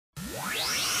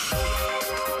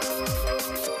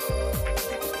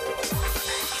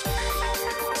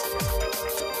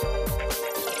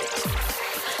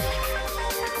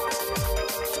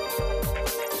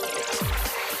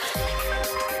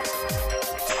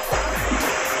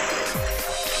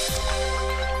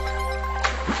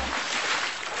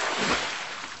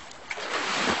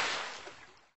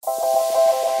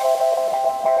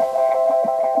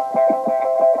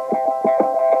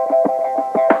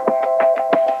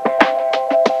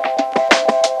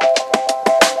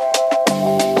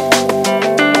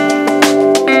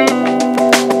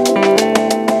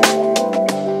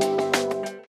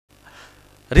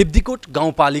रिब्दिकोट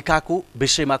गाउँपालिकाको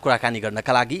विषयमा कुराकानी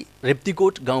गर्नका लागि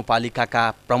रिब्दिकोट गाउँपालिकाका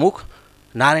प्रमुख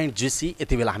नारायण जीसी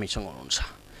यति बेला हामीसँग हुनुहुन्छ।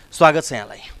 स्वागत छ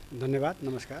यहाँलाई। धन्यवाद,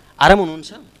 नमस्कार। आराम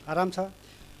हुनुहुन्छ? आराम छ।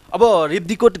 अब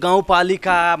रिब्दिकोट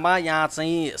गाउँपालिकामा यहाँ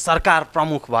चाहिँ सरकार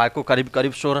प्रमुख भएको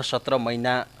करिब 16-17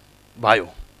 महिना भयो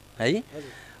है।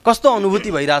 कस्तो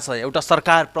अनुभूति भइरहेछ एउटा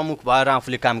सरकार प्रमुख भएर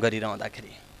आफूले काम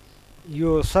गरिरहँदाखेरि?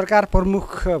 यो सरकार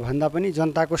प्रमुख भन्दा पनि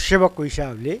जनताको सेवकको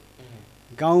हिसाबले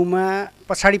गाउँमा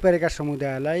पछाडि परेका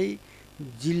समुदायलाई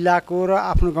जिल्लाको र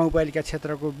आफ्नो गाउँपालिका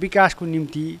क्षेत्रको विकासको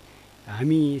निम्ति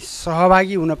हामी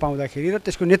सहभागी हुन पाउँदाखेरि र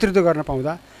त्यसको नेतृत्व गर्न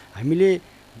पाउँदा हामीले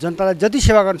जनतालाई जति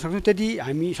सेवा गर्न सक्छौँ त्यति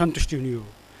हामी सन्तुष्टि हुने हो।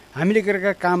 हामीले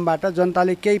गरेका कामबाट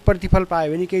जनताले केही प्रतिफल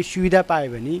पायो भने, केही सुविधा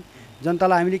पायो भने,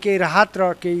 जनतालाई हामीले केही राहत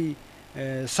र केही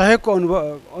सहयोगको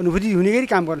अनुभूति हुने गरी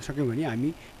काम गर्न सक्यौँ भने हामी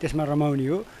त्यसमा रमाउने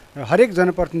हो। र हरेक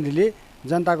जनप्रतिनिधिले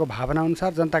जनताको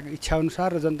भावनाअनुसार, जनताको इच्छाअनुसार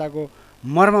र जनताको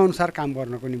मर्मअनुसार काम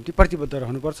गर्नको निम्ति प्रतिबद्ध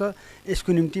रहनुपर्छ।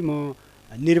 यसको निम्ति म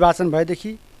निर्वाचन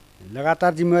भएदेखि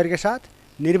लगातार जिम्मेवारीका साथ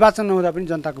निर्वाचन नहुँदा पनि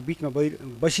जनताको बिचमा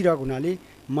बसिरहेको हुनाले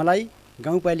मलाई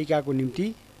गाउँपालिकाको निम्ति,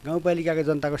 गाउँपालिकाको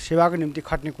जनताको सेवाको निम्ति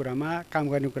खट्ने कुरामा, काम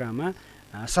गर्ने कुरामा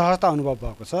सहजता अनुभव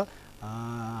भएको छ।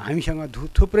 हामीसँग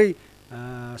थुप्रै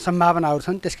सम्भावनाहरू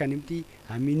छन्। त्यसका निम्ति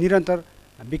हामी निरन्तर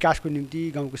विकासको निम्ति,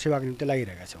 गाउँको सेवाको निम्ति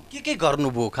लागिरहेका छौँ। के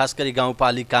गर्नुभयो? खास गरी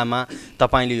गाउँपालिकामा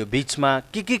तपाईँले यो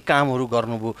बिचमा के कामहरू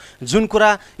गर्नुभयो जुन कुरा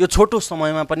यो छोटो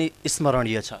समयमा पनि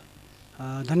स्मरणीय छ?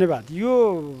 धन्यवाद। यो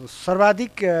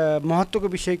सर्वाधिक महत्त्वको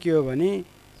विषय के हो भने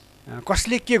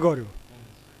कसले के गर्यो,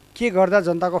 के गर्दा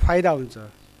जनताको फाइदा हुन्छ,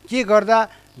 के गर्दा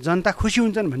जनता खुसी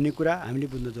हुन्छन् भन्ने कुरा हामीले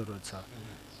बुझ्न जरुरत छ।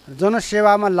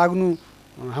 जनसेवामा लाग्नु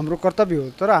हाम्रो कर्तव्य हो।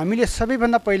 तर हामीले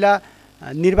सबैभन्दा पहिला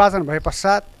निर्वाचन भए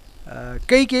पश्चात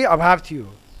केही अभाव थियो।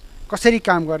 कसरी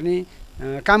काम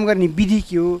गर्ने विधि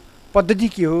के हो, पद्धति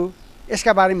के हो,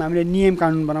 यसका बारेमा हामीले नियम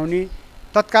कानुन बनाउने,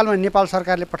 तत्कालमा नेपाल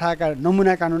सरकारले पठाएका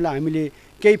नमुना कानुनलाई हामीले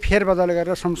केही फेरबदल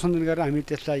गरेर संशोधन गरेर हामी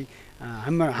त्यसलाई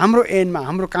हाम्रो ऐनमा,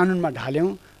 हाम्रो कानुनमा ढाल्यौँ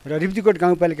र रिब्दिकोट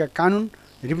गाउँपालिका कानुन,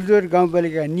 रिब्दिकोट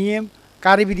गाउँपालिका नियम,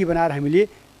 कार्यविधि बनाएर हामीले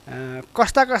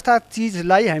कस्ता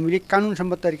चिजलाई हामीले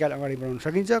कानुनसम्मत तरिकाले अगाडि बढाउन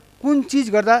सकिन्छ, कुन चिज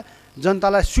गर्दा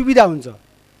जनतालाई सुविधा हुन्छ।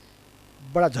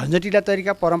 बडा झन्झटिला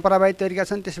तरिका, परम्परावादी तरिका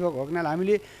छन्। त्यसो भएको हुनाले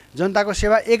हामीले जनताको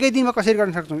सेवा एकै दिनमा कसरी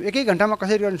गर्न सक्छौँ, एकै घन्टामा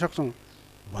कसरी गर्न सक्छौँ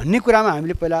भन्ने कुरामा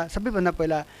हामीले सबैभन्दा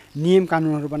पहिला नियम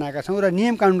कानुनहरू बनाएका छौँ र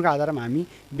नियम कानुनका आधारमा हामी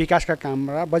विकासका काम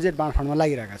र बजेट बाँडफाँडमा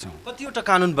लागिरहेका छौँ। कतिवटा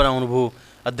कानुन बनाउनु भयो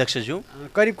अध्यक्षज्यू?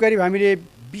 करिब हामीले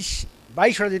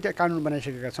 20-22वटा जति कानुन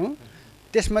बनाइसकेका छौँ।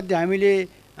 त्यसमध्ये हामीले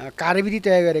कार्यविधि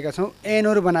तय गरेका छौँ,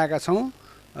 ऐनहरू बनाएका छौँ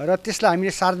र त्यसलाई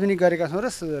हामीले सार्वजनिक गरेका छौँ र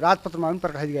राजपत्रमा पनि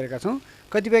प्रकाशित गरेका छौँ।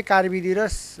 कतिपय कार्यविधि र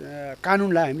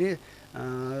कानुनलाई हामीले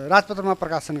राजपत्रमा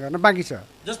प्रकाशन गर्न बाँकी छ।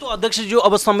 जस्तो अध्यक्षज्यू,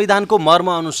 अब संविधानको मर्म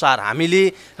अनुसार हामीले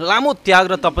लामो त्याग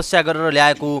र तपस्या गरेर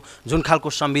ल्याएको जुन खालको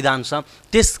संविधान छ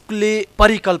त्यसले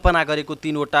परिकल्पना गरेको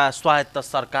 3वटा स्वायत्त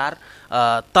सरकार,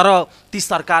 तर ती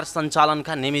सरकार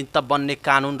सञ्चालनका निमित्त बन्ने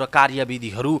कानुन र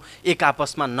कार्यविधिहरू एक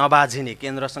आपसमा नबाझिने,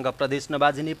 केन्द्रसँग प्रदेश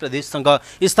नबाझिने, प्रदेशसँग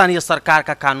स्थानीय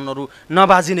सरकारका कानुनहरू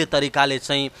नबाझिने तरिकाले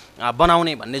चाहिँ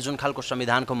बनाउने भन्ने जुन खालको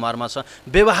संविधानको मर्म छ,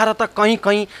 व्यवहार त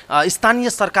कहीँ स्थानीय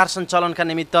सरकार सञ्चालनका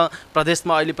निमित्त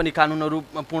प्रदेशमा अहिले पनि कानुनहरू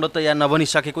पूर्णतया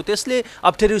नबनिसकेको, त्यसले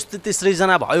अप्ठ्यारो स्थिति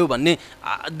सृजना भयो भन्ने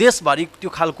देशभरि त्यो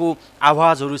खालको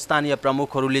आवाजहरू स्थानीय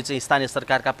प्रमुखहरूले चाहिँ स्थानीय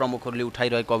सरकारका प्रमुखहरूले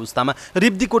उठाइरहेको अवस्थामा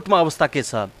रिब्दिकोटमा अवस्था के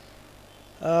छ?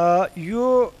 यो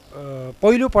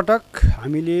पहिलो पटक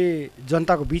हामीले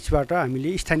जनताको बिचबाट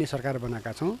हामीले स्थानीय सरकार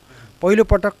बनाएका छौँ। पहिलो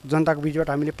पटक जनताको बिचबाट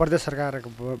हामीले प्रदेश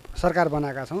सरकार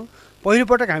बनाएका छौँ। पहिलो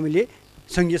पटक हामीले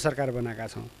सङ्घीय सरकार बनाएका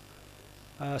छौँ।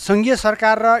 सङ्घीय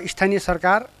सरकार र स्थानीय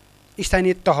सरकार,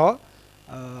 स्थानीय तह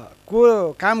को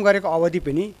काम गरेको अवधि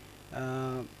पनि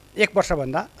 1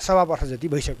 वर्षभन्दा 1.25 वर्ष जति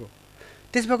भइसक्यो।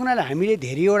 त्यस भएको हुनाले हामीले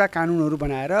धेरैवटा कानुनहरू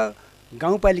बनाएर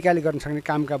गाउँपालिकाले गर्न सक्ने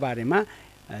कामका बारेमा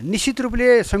निश्चित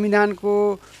रूपले संविधानको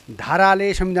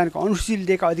धाराले, संविधानको अनुसूचीले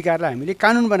दिएका अधिकारलाई हामीले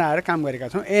कानुन बनाएर काम गरेका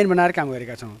छौँ, ऐन बनाएर काम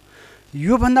गरेका छौँ।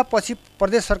 योभन्दा पछि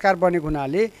प्रदेश सरकार बनेको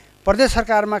हुनाले प्रदेश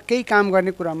सरकारमा केही काम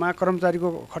गर्ने कुरामा कर्मचारीको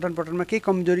खटनपटनमा केही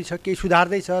कमजोरी छ, केही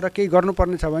सुधार्दैछ र केही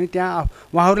गर्नुपर्ने छ भने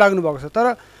त्यहाँ उहाँहरू लाग्नुभएको छ।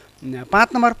 तर 5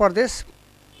 नम्बर प्रदेश,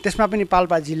 त्यसमा पनि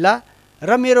पाल्पा जिल्ला र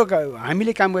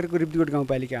हामीले काम गरेको रिब्दिकोट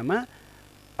गाउँपालिकामा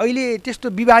अहिले त्यस्तो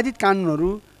विवादित कानुनहरू,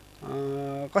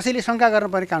 कसैले शङ्का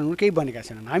गर्नुपर्ने कानुनहरू केही बनेका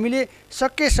छैनन्। हामीले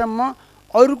सकेसम्म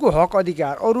अरूको हक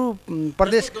अधिकार, अरू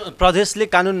प्रदेशले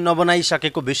कानुन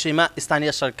नबनाइसकेको विषयमा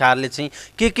स्थानीय सरकारले चाहिँ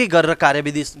के गरेर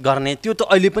कार्यविधि गर्ने, त्यो त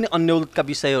अहिले पनि अन्यलका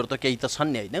विषयहरू त केही त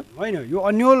छन् नि, होइन? यो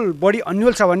बढी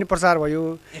अन्यल छ भन्ने प्रचार भयो।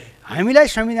 हामीलाई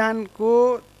संविधानको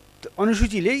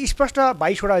अनुसूचीले स्पष्ट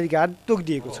 22वटा अधिकार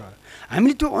तोकिदिएको छ।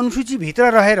 हामीले त्यो अनुसूचीभित्र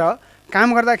रहेर काम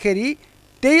गर्दाखेरि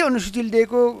त्यही अनुसूचीले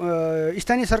दिएको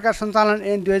स्थानीय सरकार सञ्चालन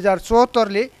ऐन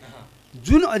 2074ले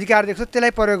जुन अधिकार दिएको छ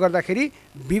त्यसलाई प्रयोग गर्दाखेरि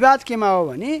विवाद केमा हो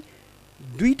भने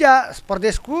दुईटा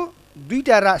प्रदेशको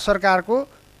दुईटा सरकारको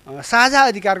साझा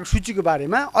अधिकारको सूचीको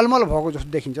बारेमा अलमल भएको जस्तो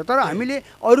देखिन्छ। तर हामीले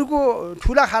अरूको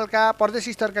ठुला खालका प्रदेश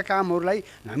स्तरका कामहरूलाई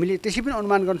हामीले त्यसै पनि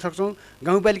अनुमान गर्न सक्छौँ।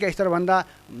 गाउँपालिका स्तरभन्दा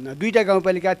दुईटा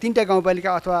गाउँपालिका तीनटा गाउँपालिका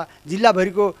अथवा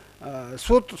जिल्लाभरिको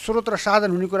स्रोत र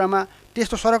साधन हुने कुरामा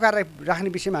त्यस्तो सरकारलाई राख्ने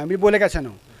विषयमा हामीले बोलेका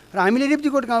छैनौँ। र हामीले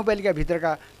रिब्दीकोट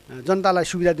गाउँपालिकाभित्रका जनतालाई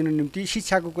सुविधा दिनु निम्ति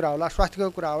शिक्षाको कुरा होला,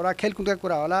 स्वास्थ्यको कुरा होला, खेलकुदका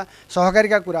कुरा होला,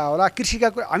 सहकारीका कुरा होला, कृषिका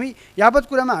कुरा, हामी यावत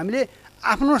कुरामा हामीले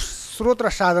आफ्नो स्रोत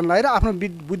र साधनलाई र आफ्नो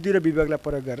बुद्धि र विवेकलाई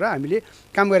प्रयोग गरेर हामीले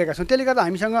काम गरेका छौँ। त्यसले गर्दा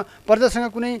हामीसँग प्रजासँग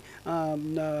कुनै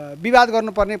विवाद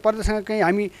गर्नुपर्ने, प्रजासँग कहीँ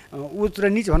हामी उच्च र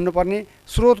निच भन्नुपर्ने,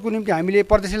 स्रोतको निम्ति हामीले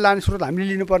प्रदेशले लाने स्रोत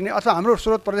हामीले लिनुपर्ने अथवा हाम्रो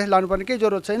स्रोत प्रदेशले लानुपर्ने केही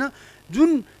जरुरत छैन। जुन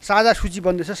साझा सूची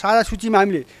बन्दैछ, साझा सूचीमा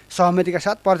हामीले सहमतिका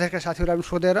साथ प्रदेशका साथीहरूलाई पनि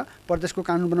सोधेर प्रदेशको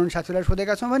कानुन बनाउने साथीहरूलाई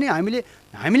सोधेका छौँ भने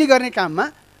हामीले गर्ने काममा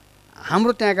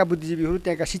हाम्रो त्यहाँका बुद्धिजीवीहरू,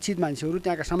 त्यहाँका शिक्षित मान्छेहरू,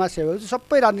 त्यहाँका समाजसेवीहरू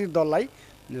सबै राजनीतिक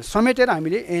दललाई समेटेर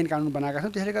हामीले ऐन कानुन बनाएका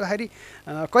छौँ। त्यसले गर्दाखेरि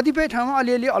कतिपय ठाउँमा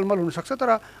अलिअलि अलमल हुनसक्छ।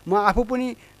 तर म आफू पनि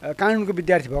कानुनको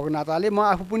विद्यार्थी भएको नाताले, म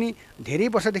आफू पनि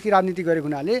धेरै वर्षदेखि राजनीति गरेको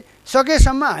हुनाले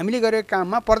सकेसम्म हामीले गरेको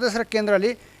काममा प्रदेश र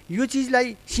केन्द्रले यो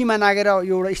चिजलाई सीमा नागेर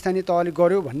यो एउटा स्थानीय तहले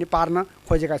गर्यो भन्ने पार्न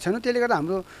खोजेका छैनौँ। त्यसले गर्दा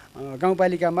हाम्रो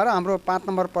गाउँपालिकामा र हाम्रो 5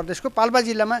 नम्बर प्रदेशको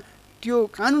पाल्पा जिल्लामा त्यो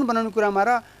कानुन बनाउने कुरामा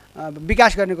र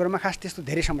विकास गर्ने कुरामा खास त्यस्तो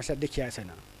धेरै समस्या देखिएको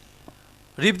छैन।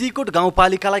 रिब्दीकोट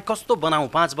गाउँपालिकालाई कस्तो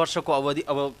बनाऊँ? 5 वर्षको अवधि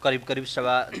अब करिब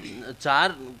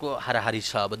 4 को हाराहारी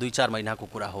छ, अब 2-4 महिनाको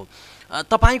कुरा हो।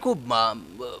 तपाईँको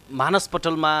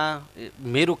मानसपटलमा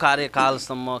मेरो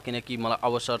कार्यकालसम्म, किनकि मलाई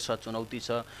अवसर छ, चुनौती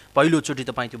छ, पहिलोचोटि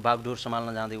तपाईँ त्यो बागडोर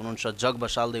सम्हाल्न जाँदै हुनुहुन्छ, जग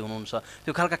बसाल्दै हुनुहुन्छ,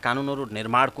 त्यो खालका कानुनहरू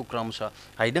निर्माणको क्रम छ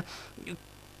होइन?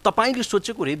 तपाईँले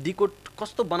सोचेको रिब्दीकोट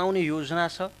कस्तो बनाउने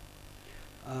योजना छ?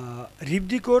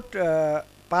 रिब्दीकोट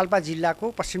पाल्पा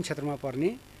जिल्लाको पश्चिम क्षेत्रमा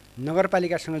पर्ने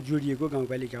नगरपालिकासँग जोडिएको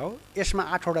गाउँपालिका हो। यसमा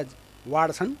 8वटा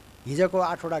वार्ड छन्। हिजोको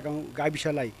 8वटा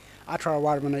गाविसलाई 8वटा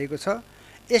वार्ड बनाइएको छ।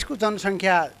 यसको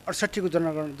जनसङ्ख्या 68 को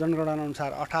जनगणना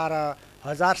अनुसार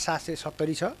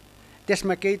 18,770 छ।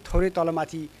 त्यसमा केही थोरै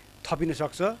तलमाथि थपिन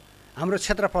सक्छ। हाम्रो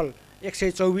क्षेत्रफल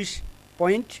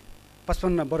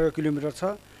 124.55 वर्ग किलोमिटर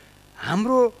छ।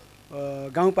 हाम्रो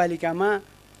गाउँपालिकामा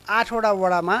 8वटा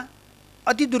वडामा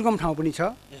अति दुर्गम ठाउँ पनि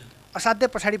छ।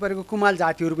 असाध्यै पछाडि परेको कुमाल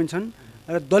जातिहरू पनि छन्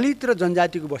र दलित र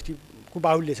जनजातिको बस्तीको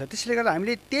बाहुल्य छ। त्यसले गर्दा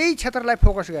हामीले त्यही क्षेत्रलाई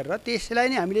फोकस गरेर त्यसलाई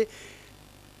नै हामीले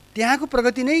त्यहाँको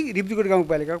प्रगति नै रिब्दीकोट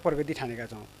गाउँपालिकाको प्रगति ठानेका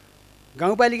छौँ।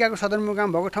 गाउँपालिकाको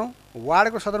सदरमुकाम भएको ठाउँ,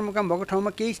 वार्डको सदरमुकाम भएको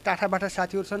ठाउँमा केही टाठाबाठा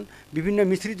साथीहरू छन्, विभिन्न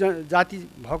मिश्रित जाति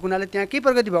भएको हुनाले त्यहाँ केही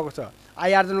प्रगति भएको छ,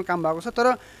 आय आर्जनको काम भएको छ।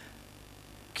 तर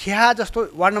खिया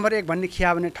जस्तो वार्ड नम्बर 1 भन्ने खिया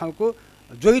भन्ने ठाउँको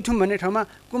जोइथुम भन्ने ठाउँमा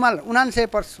कुमाल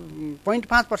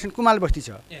 79.5% कुमाल बस्ती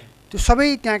छ। त्यो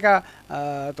सबै त्यहाँका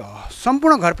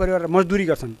सम्पूर्ण घर परिवार मजदुरी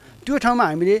गर्छन्। त्यो ठाउँमा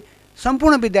हामीले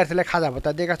सम्पूर्ण विद्यार्थीलाई खाजा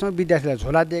भत्ता दिएका छौँ, विद्यार्थीलाई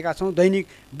झोला दिएका छौँ।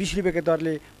 दैनिक 20 रुपियाँको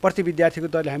दरले प्रति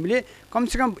विद्यार्थीको दरले हामीले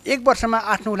कमसेकम 1 वर्षमा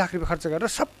 8-9 लाख रुपियाँ खर्च गरेर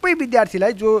सबै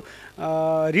विद्यार्थीलाई जो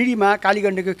रिडीमा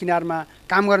कालीगण्डकीको किनारमा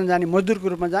काम गर्न जाने, मजदुरको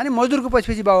रूपमा जाने, मजदुरको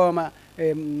पछि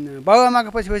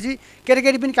बाबुआमाको पछि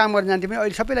केटाकेटी पनि काम गर्न जान्थे पनि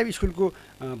अहिले सबैलाई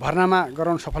स्कुलको भर्नामा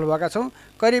गराउन सफल भएका छौँ।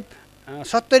 करिब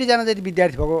 70 जना जति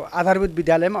विद्यार्थी भएको आधारभूत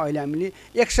विद्यालयमा अहिले हामीले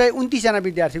 129 जना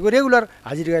विद्यार्थीको रेगुलर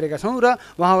हाजिरी गरेका छौँ र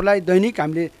उहाँहरूलाई दैनिक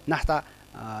हामीले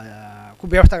नास्ताको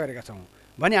व्यवस्था गरेका छौँ।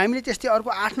 भने हामीले त्यस्तै अर्को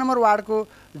 8 नम्बर वार्डको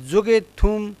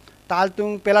जोगेथुम,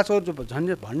 तालतुङ, पेलाचौर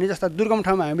भन्ने जस्ता दुर्गम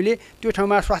ठाउँमा हामीले त्यो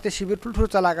ठाउँमा स्वास्थ्य शिविर ठुल्ठुलो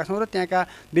चलाएका छौँ र त्यहाँका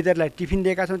विद्यार्थीलाई टिफिन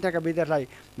दिएका छौँ, त्यहाँका विद्यार्थीलाई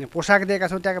पोसाक दिएका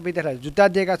छौँ, त्यहाँका विद्यार्थीलाई जुत्ता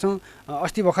दिएका छौँ।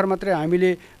 अस्ति भर्खर मात्रै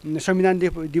हामीले संविधान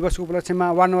दिवसको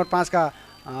उपलक्ष्यमा वार्ड नम्बर 5 का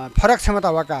फरक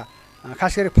क्षमता भएका,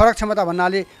 खास गरी फरक क्षमता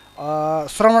भन्नाले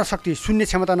श्रवण शक्ति शून्य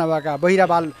क्षमता नभएका बहिरा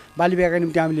बालिबाका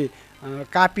निम्ति हामीले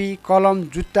कापी, कलम,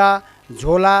 जुत्ता,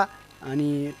 झोला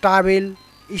अनि टावेल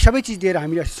यी सबै चिज दिएर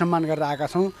हामीले सम्मान गरेर आएका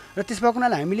छौँ। र त्यस भएको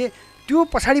हुनाले हामीले त्यो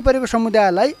पछाडि परेको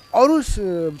समुदायलाई अरू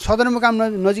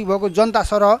सदरमुकाम नजिक भएको जनता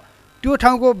सरह, त्यो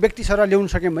ठाउँको व्यक्ति सरह ल्याउन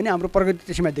सक्यौँ भने हाम्रो प्रगति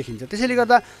त्यसैमा देखिन्छ। त्यसैले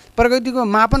गर्दा प्रगतिको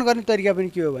मापन गर्ने तरिका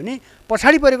पनि के हो भने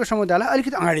पछाडि परेको समुदायलाई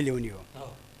अलिकति अगाडि ल्याउने हो।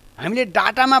 हामीले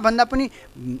डाटामा भन्दा पनि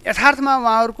यथार्थमा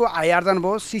उहाँहरूको आय आर्जन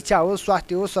होस्, शिक्षा होस्,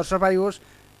 स्वास्थ्य होस्, सरसफाइ होस्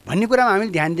भन्ने कुरामा हामीले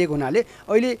ध्यान दिएको हुनाले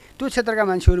अहिले त्यो क्षेत्रका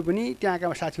मान्छेहरू पनि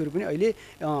त्यहाँका साथीहरू पनि अहिले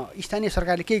स्थानीय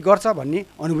सरकारले केही गर्छ भन्ने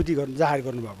अनुभूति जाहेर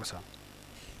गर्नुभएको छ।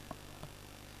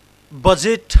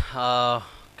 बजेट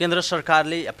केन्द्र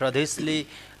सरकारले या प्रदेशले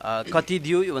कति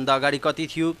दियो, योभन्दा अगाडि कति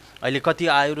थियो, अहिले कति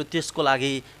आयो र त्यसको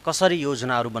लागि कसरी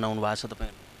योजनाहरू बनाउनु भएको छ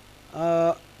तपाईँ?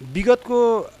 विगतको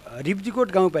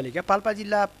रिब्दीकोट गाउँपालिका पाल्पा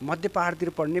जिल्ला मध्य पहाडतिर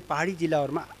पर्ने पहाडी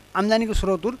जिल्लाहरूमा आम्दानीको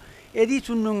स्रोतहरू यदि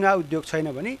चुनढुङ्गा उद्योग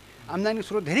छैन भने आम्दानीको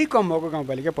स्रोत धेरै कम भएको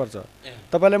गाउँपालिका पर्छ।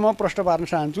 तपाईँलाई म प्रश्न पार्न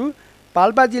चाहन्छु,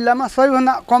 पाल्पा जिल्लामा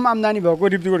सबैभन्दा कम आम्दानी भएको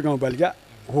रिब्दिकोट गाउँपालिका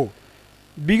हो।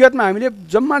 विगतमा हामीले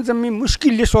जम्मी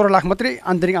मुस्किलले 16 लाख मात्रै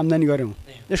आन्तरिक आम्दानी गऱ्यौँ।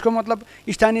 यसको मतलब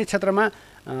स्थानीय क्षेत्रमा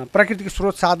प्राकृतिक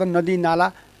स्रोत साधन नदी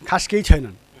नाला खास केही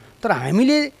छैनन्। तर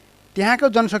हामीले त्यहाँको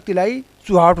जनशक्तिलाई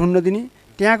चुहावट हुन नदिने,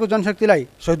 त्यहाँको जनशक्तिलाई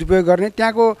सदुपयोग गर्ने,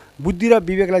 त्यहाँको बुद्धि र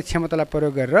विवेकलाई क्षमतालाई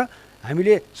प्रयोग गरेर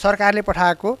हामीले सरकारले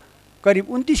पठाएको करिब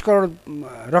 29 करोड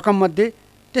रकममध्ये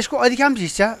त्यसको अधिकांश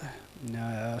हिस्सा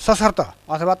सशर्त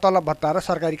अथवा तलब भत्ता र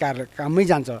सरकारी काममै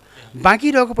जान्छ।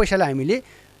 बाँकी रहेको पैसालाई हामीले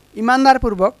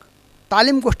इमान्दारपूर्वक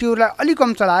तालिम गोष्ठीहरूलाई अलिक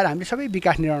कम चलाएर हामीले सबै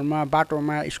विकास निर्माणमा,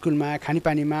 बाटोमा, स्कुलमा,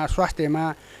 खानेपानीमा, स्वास्थ्यमा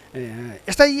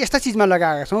यस्ता चिजमा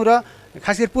लगाएका छौँ। र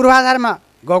खास गरी पूर्वाधारमा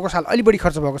गएको साल अलि बढी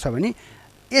खर्च भएको छ भने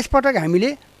यसपटक हामीले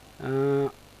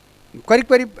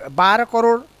करिब 12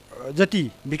 करोड जति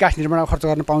विकास निर्माणमा खर्च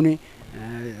गर्न पाउने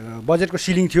बजेटको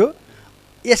सिलिङ थियो।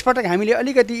 यसपटक हामीले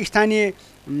अलिकति स्थानीय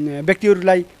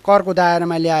व्यक्तिहरूलाई करको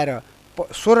दायरामा ल्याएर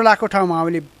 16 लाखको ठाउँमा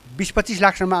हामीले 20-25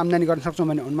 लाखसम्म आम्दानी गर्न सक्छौँ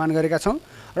भन्ने अनुमान गरेका छौँ।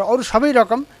 र अरू सबै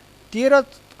रकम 13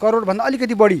 करोडभन्दा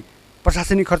अलिकति बढी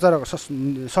प्रशासनिक खर्च र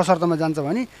सशर्तमा जान्छ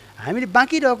भने हामीले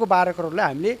बाँकी रहेको 12 करोडलाई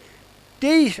हामीले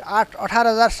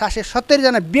 18,770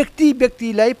 जना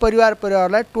व्यक्तिलाई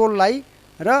परिवारलाई टोललाई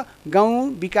र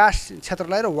गाउँ विकास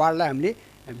क्षेत्रलाई र वार्डलाई हामीले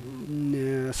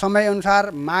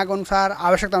समयअनुसार मागअनुसार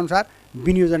आवश्यकताअनुसार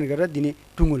विनियोजन गरेर दिने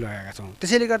टुङ्गो लगाएका छौँ।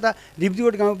 त्यसैले गर्दा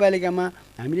रिब्दिकोट गाउँपालिकामा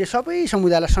हामीले सबै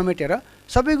समुदायलाई समेटेर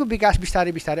सबैको विकास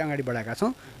बिस्तारै अगाडि बढाएका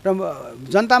छौँ। र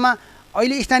जनतामा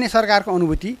अहिले स्थानीय सरकारको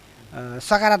अनुभूति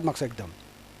सकारात्मक छ एकदम।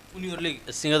 उनीहरूले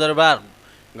सिंहदरबार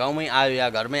गाउँमै आयो या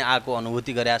घरमै आएको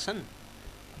अनुभूति गरेका छन्।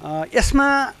 यसमा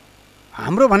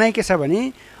हाम्रो भनाइ के छ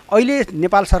भने अहिले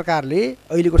नेपाल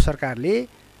सरकारले, अहिलेको सरकारले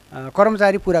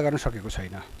कर्मचारी पुरा गर्न सकेको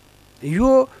छैन। यो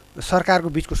सरकारको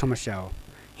बिचको समस्या हो।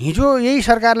 हिजो यही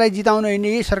सरकारलाई जिताउन हिँड्ने,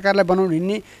 यही सरकारलाई बनाउन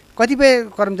हिँड्ने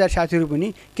कतिपय कर्मचारी साथीहरू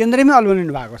पनि केन्द्रमै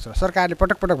अल्मलिनु भएको छ। सरकारले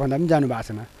पटक भन्दा पनि जानु भएको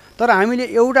छैन। तर हामीले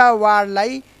एउटा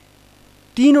वार्डलाई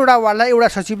 3वटा वार्डलाई एउटा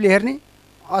सचिवले हेर्ने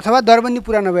अथवा दरबन्दी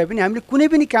पुरा नभए पनि हामीले कुनै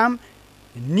पनि काम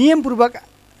नियमपूर्वक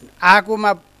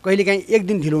आएकोमा कहिलेकाहीँ एक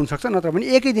दिन ढिलो हुनसक्छ, नत्र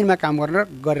भने एकै दिनमा काम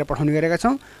गरेर पठाउने गरेका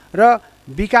छौँ। र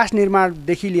विकास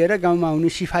निर्माणदेखि लिएर गाउँमा हुने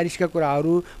सिफारिसका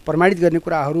कुराहरू, प्रमाणित गर्ने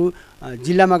कुराहरू,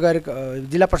 जिल्लामा गएर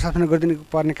जिल्ला प्रशासनले गरिदिनु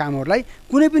पर्ने कामहरूलाई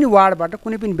कुनै पनि वार्डबाट,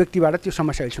 कुनै पनि व्यक्तिबाट त्यो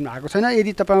समस्या अहिलेसम्म आएको छैन।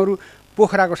 यदि तपाईँहरू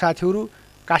पोखराको साथीहरू,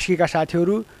 कास्कीका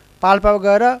साथीहरू पाल्पा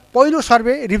गएर पहिलो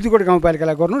सर्वे रिब्दिकोट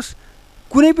गाउँपालिकालाई गर्नुहोस्।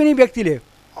 कुनै पनि व्यक्तिले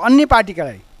अन्य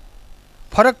पार्टीकालाई,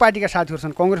 फरक पार्टीका साथीहरू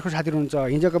छन्, कङ्ग्रेसको साथीहरू हुन्छ,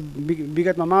 हिजोको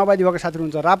विगतमा माओवादी भएको साथीहरू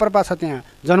हुन्छ, राप्रपा छ, त्यहाँ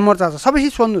जनमोर्चा छ,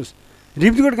 सबैसित सोध्नुहोस्।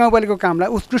 रिब्दिकोट गाउँपालिकाको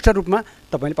कामलाई उत्कृष्ट रूपमा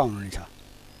तपाईँले पाउनुहुनेछ।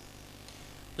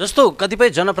 जस्तो कतिपय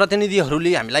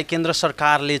जनप्रतिनिधिहरूले हामीलाई केन्द्र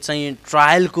सरकारले चाहिँ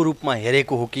ट्रायलको रूपमा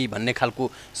हेरेको हो कि भन्ने खालको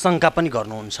शङ्का पनि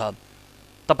गर्नुहुन्छ।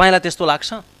 तपाईँलाई त्यस्तो लाग्छ?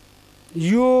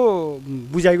 यो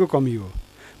बुझाइको कमी हो,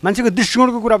 मान्छेको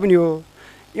दृष्टिकोणको कुरा पनि हो।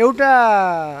 एउटा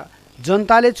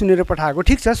जनताले चुनेर पठाएको,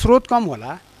 ठिक छ स्रोत कम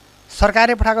होला,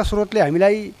 सरकारले पठाएको स्रोतले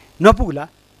हामीलाई नपुग्ला,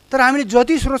 तर हामीले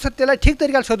जति स्रोत छ त्यसलाई ठिक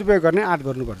तरिकाले सदुपयोग गर्ने आँट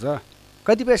गर्नुपर्छ।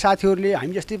 कतिपय साथीहरूले,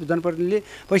 हामी जस्तै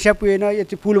जनप्रतिनिधिले पैसा पुगेन,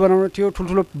 यति पुल बनाउनु थियो,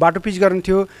 ठुल्ठुलो बाटो पिच गर्नु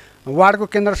थियो, वार्डको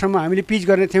केन्द्रसम्म हामीले पिच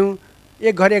गर्ने थियौँ,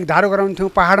 एक घर एक धारो गराउनु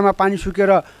थियौँ, पाहाडमा पानी सुकेर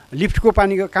लिफ्टको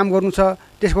पानीको काम गर्नु छ,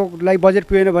 त्यसको लागि बजेट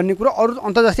पुगेन भन्ने कुरो अरू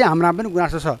अन्त जस्तै हाम्रा पनि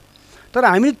गुनासो छ। तर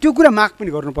हामीले त्यो कुरा माग पनि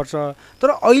गर्नुपर्छ। तर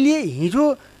अहिले हिजो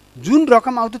जुन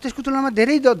रकम आउँथ्यो त्यसको तुलनामा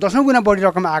धेरै 10औं गुणा बढी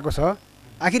रकम आएको छ।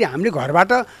 आखिर हामीले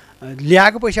घरबाट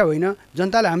ल्याएको पैसा होइन,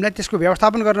 जनताले हामीलाई त्यसको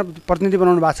व्यवस्थापन गर्न प्रतिनिधि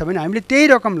बनाउनु भएको छ भने हामीले त्यही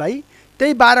रकमलाई,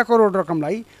 त्यही 12 करोड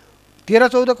रकमलाई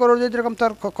 13-14 करोड जति रकम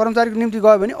त कर्मचारीको निम्ति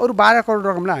गयो भने अरू 12 करोड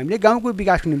रकमलाई हामीले गाउँको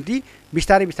विकासको निम्ति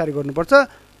बिस्तारै गर्नुपर्छ।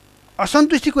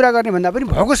 असन्तुष्टि कुरा गर्ने भन्दा पनि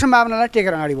भएको सम्भावनालाई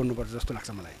टेकेर अगाडि बढ्नुपर्छ जस्तो लाग्छ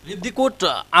मलाई। रिब्दिकोट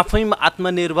आफैमा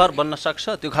आत्मनिर्भर बन्न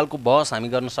सक्छ, त्यो खालको बहस हामी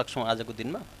गर्न सक्छौँ आजको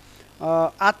दिनमा?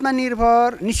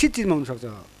 आत्मनिर्भर निश्चित चिजमा हुनसक्छ,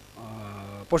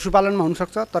 पशुपालनमा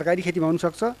हुनसक्छ, तरकारी खेतीमा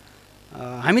हुनसक्छ,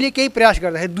 हामीले केही प्रयास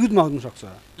गर्दाखेरि दुधमा हुनसक्छ।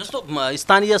 जस्तो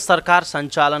स्थानीय सरकार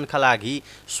सञ्चालनका लागि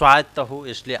स्वायत्त हो,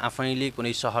 यसले आफैले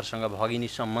कुनै सहरसँग भगिनी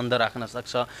सम्बन्ध राख्न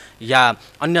सक्छ या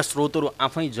अन्य स्रोतहरू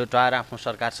आफै जुटाएर आफ्नो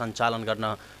सरकार सञ्चालन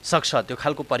गर्न सक्छ, त्यो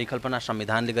खालको परिकल्पना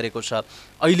संविधानले गरेको छ।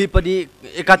 अहिले पनि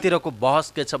एकातिरको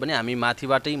बहस के छ भने हामी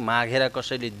माथिबाटै मागेर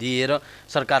कसैले दिएर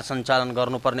सरकार सञ्चालन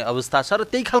गर्नुपर्ने अवस्था छ र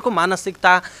त्यही खालको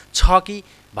मानसिकता छ कि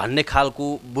भन्ने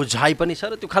खालको बुझाइ पनि छ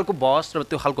र त्यो खालको बहस र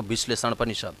त्यो खालको विश्लेषण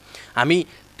पनि छ। हामी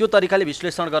त्यो तरिकाले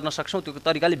विश्लेषण गर्न सक्छौँ, त्यो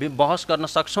तरिकाले बहस गर्न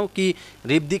सक्छौँ कि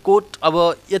रिब्दिकोट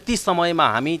अब यति समयमा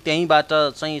हामी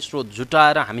त्यहीँबाट चाहिँ स्रोत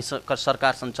जुटाएर हामी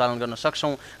सरकार सञ्चालन गर्न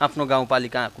सक्छौँ, आफ्नो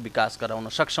गाउँपालिकाको विकास गराउन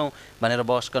सक्छौँ भनेर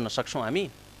बहस गर्न सक्छौँ हामी?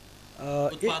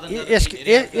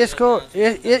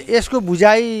 यसको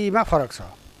बुझाइमा फरक छ।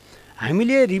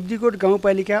 हामीले रिब्दिकोट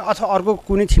गाउँपालिका अथवा अर्को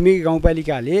कुनै छिमेकी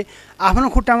गाउँपालिकाले आफ्नो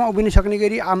खुट्टामा उभिन सक्ने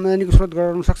गरी आम्दानीको स्रोत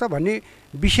गराउन सक्छ भन्ने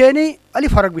विषय नै अलि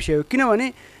फरक विषय हो। किनभने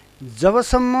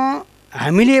जबसम्म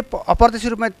हामीले अप्रत्यक्ष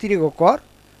रूपमा तिरेको कर,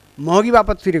 महँगी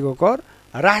बापत तिरेको कर,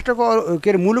 राष्ट्रको के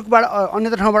अरे मुलुकबाट अन्य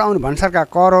ठाउँबाट आउने भन्सारका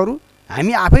करहरू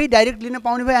हामी आफै डाइरेक्ट लिन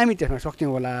पाउने भए हामी त्यसमा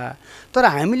सक्थ्यौँ होला। तर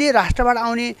हामीले राष्ट्रबाट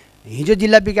आउने हिजो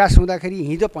जिल्ला विकास हुँदाखेरि,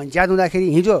 हिजो पञ्चायत हुँदाखेरि,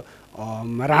 हिजो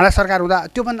राणा सरकार हुँदा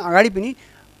त्योभन्दा अगाडि पनि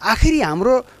आखिरी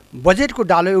हाम्रो बजेटको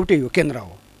डालो एउटै हो, केन्द्र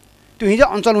हो। त्यो हिजो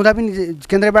अञ्चल हुँदा पनि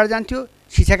केन्द्रबाट जान्थ्यो,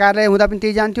 शिक्षा कार्यालय हुँदा पनि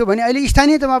त्यही जान्थ्यो भने अहिले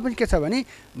स्थानीय तहमा पनि के छ भने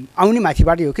आउने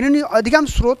माथिबाटै हो। किनभने अधिकांश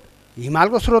स्रोत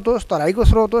हिमालको स्रोत होस्, तराईको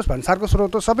स्रोत होस्, भन्सारको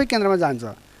स्रोत होस्, सबै केन्द्रमा जान्छ।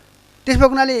 त्यसो भएको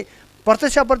हुनाले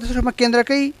प्रत्यक्ष अप्रत्यक्ष रूपमा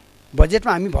केन्द्रकै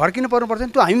बजेटमा हामी भर किन पर्नुपर्छ?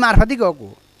 त्यो हामी मार्फतै गएको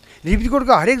हो। रिब्दिकोटको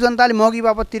हरेक जनताले महँगी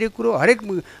बापत तिरेको कुरो, हरेक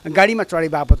गाडीमा चढे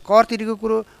बापत कर तिरेको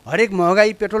कुरो, हरेक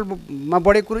महँगाई पेट्रोलमा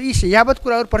बढेको कुरो, यी यावत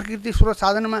कुराहरू प्रकृति स्रोत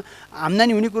साधनमा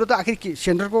आम्दानी हुने कुरो त आखिर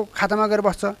केन्द्रको खातामा गएर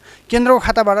बस्छ। केन्द्रको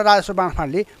खाताबाट राजस्व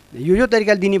बाँडफाँडले यो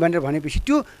तरिकाले दिने भनेर भनेपछि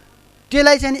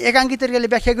त्यसलाई चाहिँ एकाङ्की तरिकाले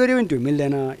व्याख्या गर्यो भने त्यो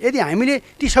मिल्दैन। यदि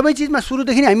हामीले ती सबै चिजमा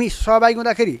सुरुदेखि नै हामी सहभागी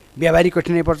हुँदाखेरि व्यावहारिक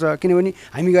कठिनाइ पर्छ। किनभने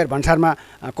हामी गएर भन्सारमा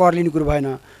कर लिने कुरो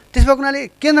भएन। त्यस भएको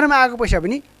हुनाले केन्द्रमा आएको पैसा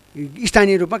पनि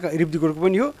स्थानीय रूपमा रिब्दिकोटको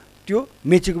पनि हो, त्यो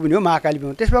मेचीको पनि हो, महाकाली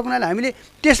पनि हो। त्यस भएको हुनाले हामीले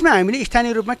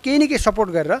स्थानीय रूपमा केही न केही सपोर्ट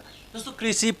गरेर जस्तो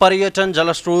कृषि, पर्यटन,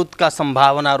 जलस्रोतका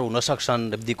सम्भावनाहरू हुन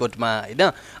सक्छन् रिब्दिकोटमा, होइन,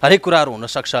 हरेक कुराहरू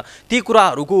हुनसक्छ। ती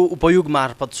कुराहरूको उपयोग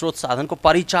मार्फत, स्रोत साधनको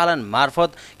परिचालन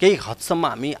मार्फत केही हदसम्म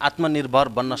हामी आत्मनिर्भर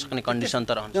बन्न सक्ने कन्डिसन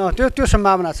त रहन्छ। त्यो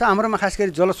सम्भावना छ। हाम्रोमा खास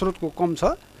गरी जलस्रोतको कम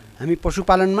छ। हामी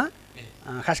पशुपालनमा,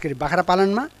 खास गरी बाख्रा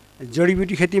पालनमा,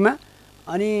 जडीबुटी खेतीमा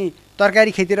अनि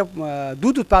तरकारी खेती र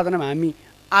दुध उत्पादनमा हामी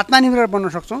आत्मनिर्भर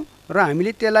बन्न सक्छौँ र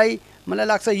हामीले त्यसलाई मलाई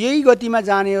लाग्छ यही गतिमा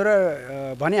जाने हो र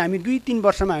भने हामी 2-3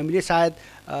 वर्षमा हामीले सायद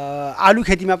आलु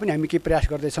खेतीमा पनि हामी केही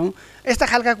प्रयास गर्दैछौँ। यस्ता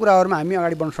खालका कुराहरूमा हामी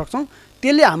अगाडि बढ्न सक्छौँ।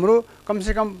 त्यसले हाम्रो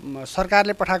कमसेकम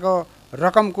सरकारले पठाएको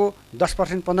रकमको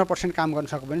 10%, 15% काम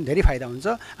गर्न सक्यो भने धेरै फाइदा हुन्छ।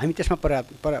 हामी त्यसमा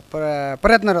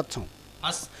प्रयत्नरत छौँ।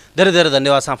 हस्, धेरै धेरै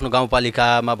धन्यवाद छ। आफ्नो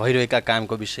गाउँपालिकामा भइरहेका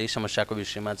कामको विषय, समस्याको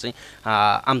विषयमा चाहिँ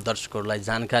आम दर्शकहरूलाई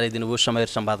जानकारी दिनुभयो। समय र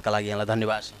संवादका लागि यहाँलाई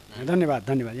धन्यवाद छ। धन्यवाद।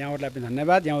 यहाँहरूलाई पनि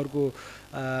धन्यवाद। यहाँहरूको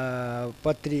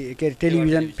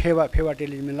टेलिभिजन फेवा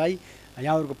टेलिभिजनलाई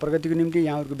यहाँहरूको प्रगतिको निम्ति,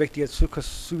 यहाँहरूको व्यक्तिगत सुख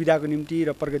सुविधाको निम्ति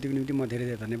र प्रगतिको निम्ति म धेरै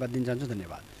धेरै धन्यवाद दिन चाहन्छु।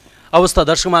 धन्यवाद। अवस्था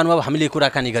दर्शक महानुभाव, हामीले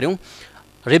कुराकानी गऱ्यौँ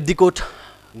रिब्दिकोट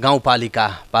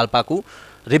गाउँपालिका पाल्पाको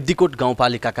रिब्दिकोट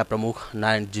गाउँपालिकाका प्रमुख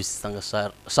नारायणजीसँग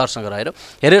सरसँग रहेर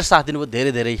हेरेर साथ दिनुभयो।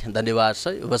 धेरै धेरै धन्यवाद छ।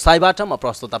 व्यवसायबाट म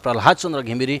प्रस्तुता प्रहलाद चन्द्र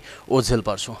घिमिरे ओझेल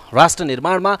पर्छु। राष्ट्र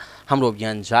निर्माणमा हाम्रो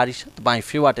अभियान जारी छ। तपाईँ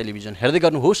फेवा टेलिभिजन हेर्दै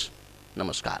गर्नुहोस्।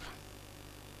 नमस्कार।